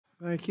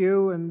Thank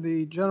you. And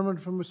the gentleman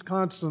from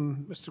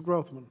Wisconsin, Mr.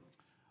 Grothman.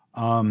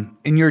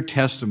 In your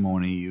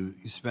testimony, you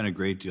spent a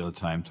great deal of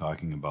time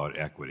talking about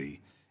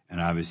equity, and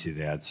obviously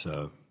that's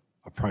a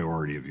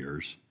priority of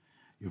yours.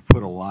 You've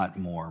put a lot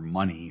more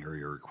money, or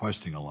you're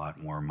requesting a lot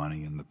more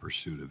money in the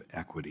pursuit of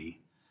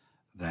equity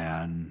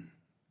than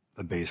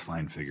the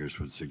baseline figures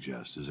would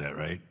suggest. Is that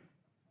right?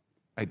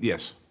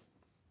 Yes.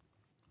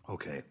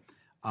 Okay.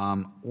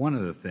 One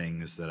of the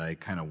things that I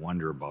kind of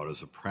wonder about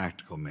as a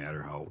practical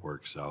matter, how it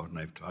works out, and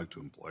I've talked to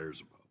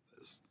employers about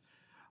this,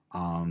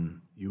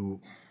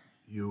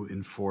 you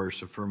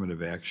enforce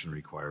affirmative action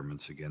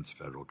requirements against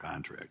federal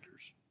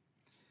contractors.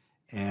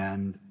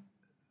 And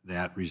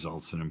that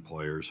results in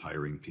employers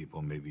hiring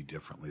people maybe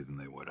differently than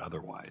they would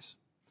otherwise.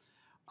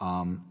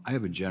 I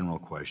have a general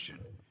question.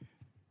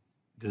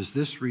 Does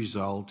this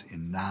result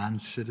in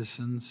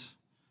non-citizens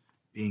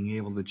being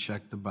able to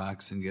check the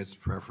box and get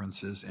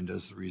preferences, and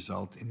does it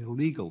result in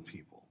illegal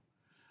people,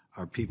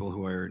 or people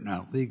who are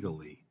not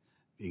legally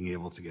being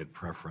able to get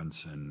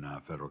preference in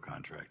federal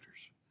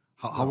contractors?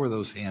 How were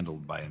those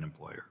handled by an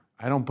employer?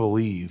 I don't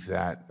believe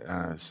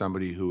that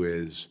somebody who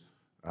is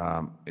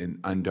an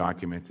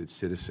undocumented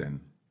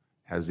citizen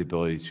has the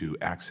ability to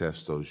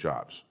access those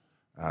jobs.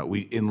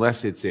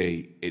 Unless it's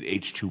an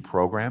H-2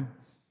 program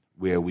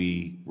where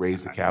we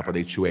raise the cap on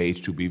H-2A,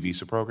 H-2B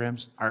visa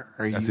programs,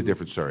 that's a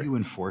different story. Do you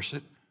enforce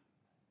it?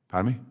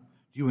 Pardon me?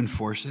 Do you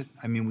enforce it?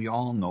 I mean, we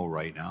all know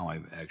right now,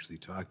 I've actually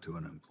talked to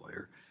an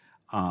employer,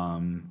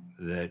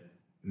 that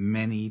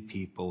many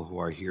people who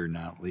are here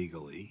not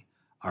legally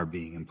are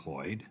being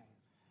employed.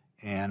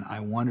 And I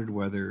wondered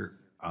whether,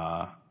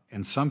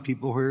 and some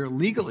people who are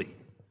legally,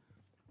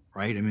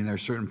 right? I mean, there are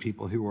certain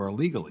people who are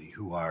illegally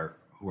who are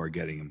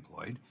getting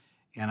employed.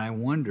 And I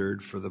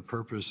wondered, for the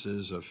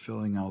purposes of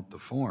filling out the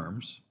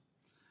forms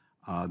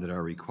that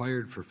are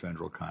required for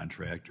federal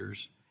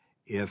contractors,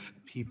 if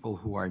people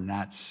who are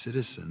not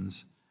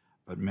citizens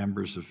but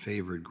members of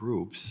favored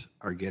groups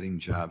are getting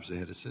jobs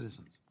ahead of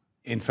citizens.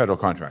 In federal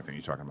contracting,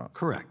 you're talking about?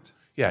 Correct.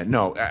 Yeah,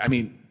 no, I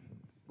mean,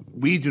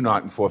 we do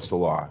not enforce the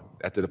law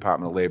at the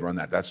Department of Labor on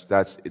that.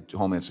 That's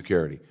Homeland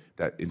Security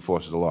that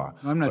enforces the law.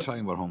 No, I'm not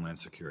talking about Homeland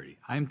Security.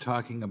 I'm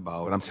talking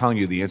about... But I'm telling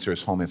you the answer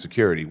is Homeland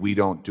Security. We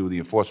don't do the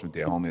enforcement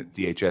there.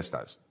 DHS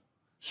does.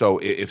 So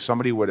if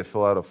somebody were to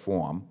fill out a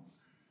form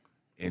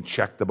and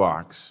check the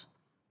box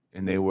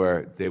and they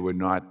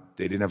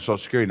didn't have a Social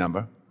Security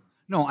number...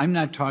 No, I'm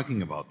not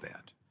talking about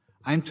that.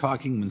 I'm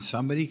talking when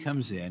somebody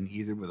comes in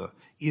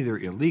either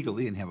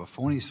illegally and have a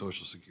phony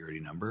Social Security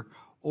number,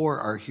 or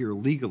are here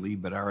legally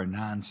but are a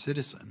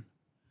non-citizen.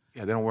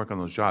 Yeah, they don't work on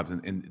those jobs,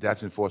 and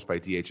that's enforced by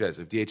DHS.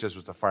 If DHS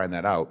was to find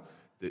that out,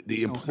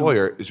 the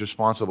employer is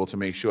responsible to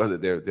make sure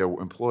that their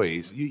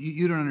employees...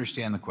 You don't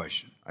understand the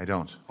question. I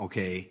don't.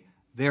 Okay,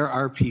 there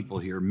are people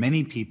here,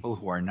 many people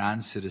who are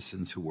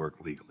non-citizens who work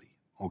legally,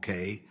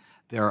 okay?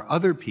 There are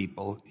other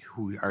people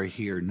who are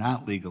here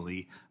not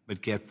legally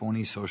but get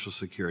phony Social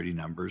Security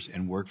numbers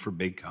and work for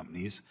big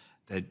companies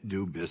that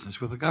do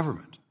business with the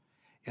government.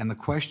 And the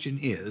question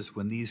is,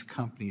 when these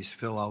companies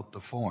fill out the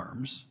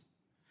forms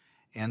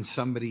and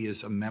somebody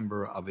is a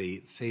member of a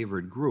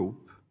favored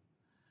group...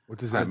 What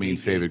does that mean,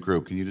 favored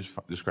group? Can you just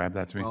describe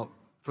that to me? Well,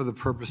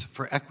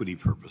 for equity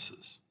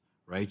purposes,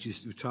 right?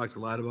 You've talked a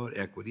lot about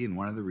equity, and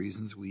one of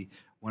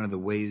the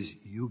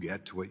ways you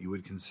get to what you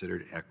would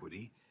consider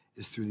equity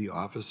is through the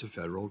Office of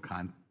Federal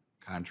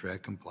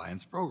Contract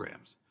Compliance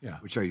Programs,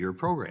 which are your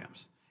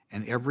programs.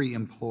 And every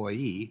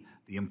employee,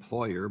 the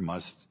employer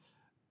must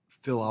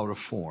fill out a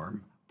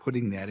form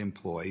putting that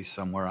employee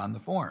somewhere on the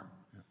form.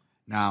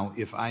 Now,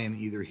 if I am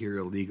either here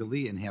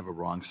illegally and have a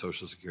wrong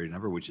Social Security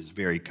number, which is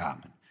very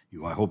common,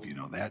 I hope you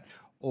know that,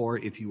 or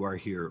if you are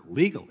here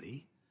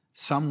legally,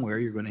 somewhere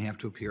you're going to have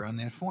to appear on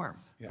that form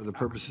for the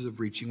purposes of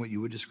reaching what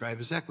you would describe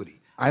as equity.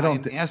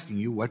 I'm asking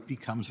you what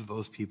becomes of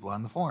those people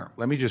on the form.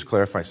 Let me just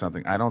clarify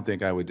something. I don't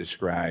think I would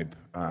describe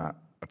a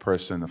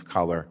person of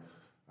color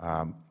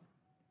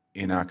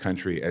in our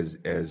country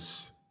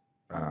as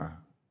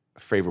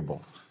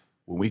favorable.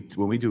 When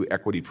we do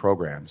equity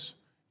programs,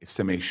 it's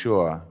to make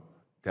sure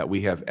that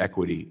we have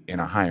equity in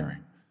our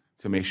hiring,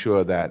 to make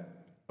sure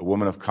that a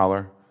woman of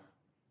color,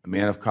 a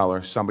man of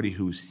color, somebody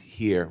who's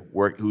here,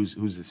 who's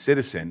a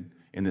citizen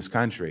in this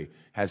country,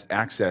 has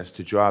access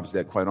to jobs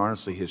that, quite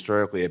honestly,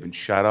 historically have been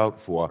shut out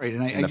for. Right,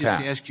 and I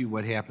just asked you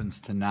what happens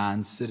to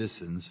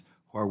non-citizens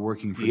who are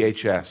working for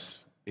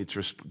DHS. It's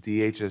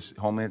DHS,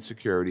 Homeland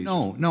Security.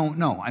 No.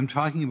 I'm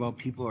talking about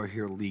people who are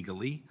here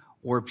legally,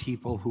 or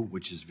people who,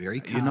 which is very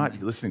common. You're not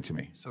listening to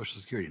me. Social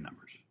Security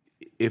numbers.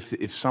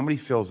 If somebody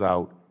fills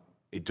out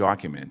a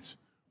document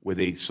with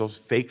a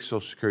fake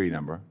Social Security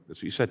number, that's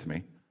what you said to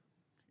me,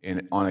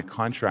 and on a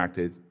contract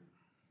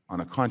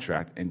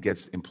and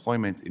gets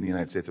employment in the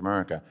United States of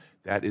America,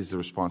 that is the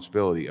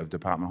responsibility of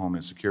Department of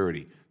Homeland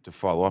Security to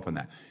follow up on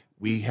that.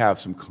 We have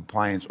some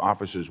compliance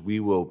officers. We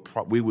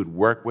would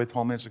work with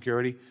Homeland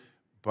Security,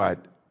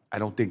 but I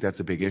don't think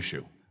that's a big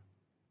issue.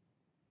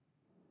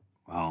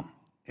 Well,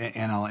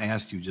 and I'll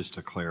ask you just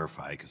to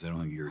clarify, because I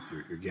don't think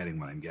you're getting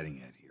what I'm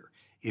getting at here.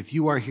 if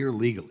you are here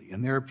legally,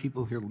 and there are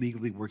people here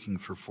legally working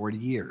for 40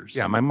 years.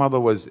 Yeah, my mother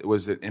was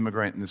an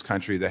immigrant in this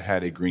country that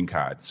had a green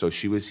card. So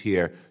she was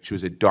here. She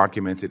was a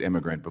documented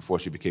immigrant before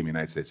she became a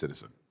United States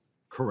citizen.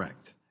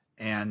 Correct.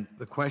 And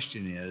the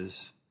question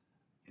is,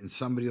 in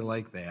somebody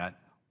like that,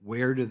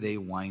 where do they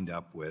wind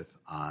up with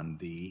on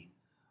the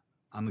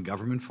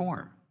government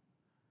form?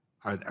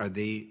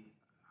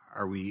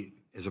 Are we,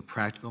 as a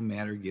practical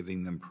matter,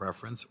 giving them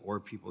preference, or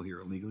people here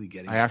illegally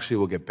getting? I actually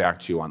will get back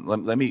to you on.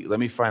 Let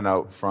me find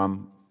out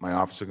from my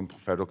Office of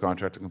Federal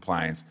Contractor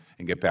Compliance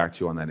and get back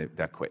to you on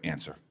that quick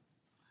answer.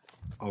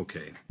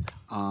 Okay.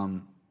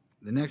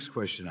 The next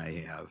question I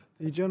have.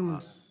 The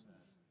gentleman's,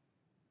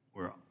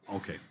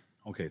 Okay.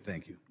 Okay.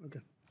 Thank you. okay.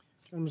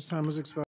 Gentleman's time has expired.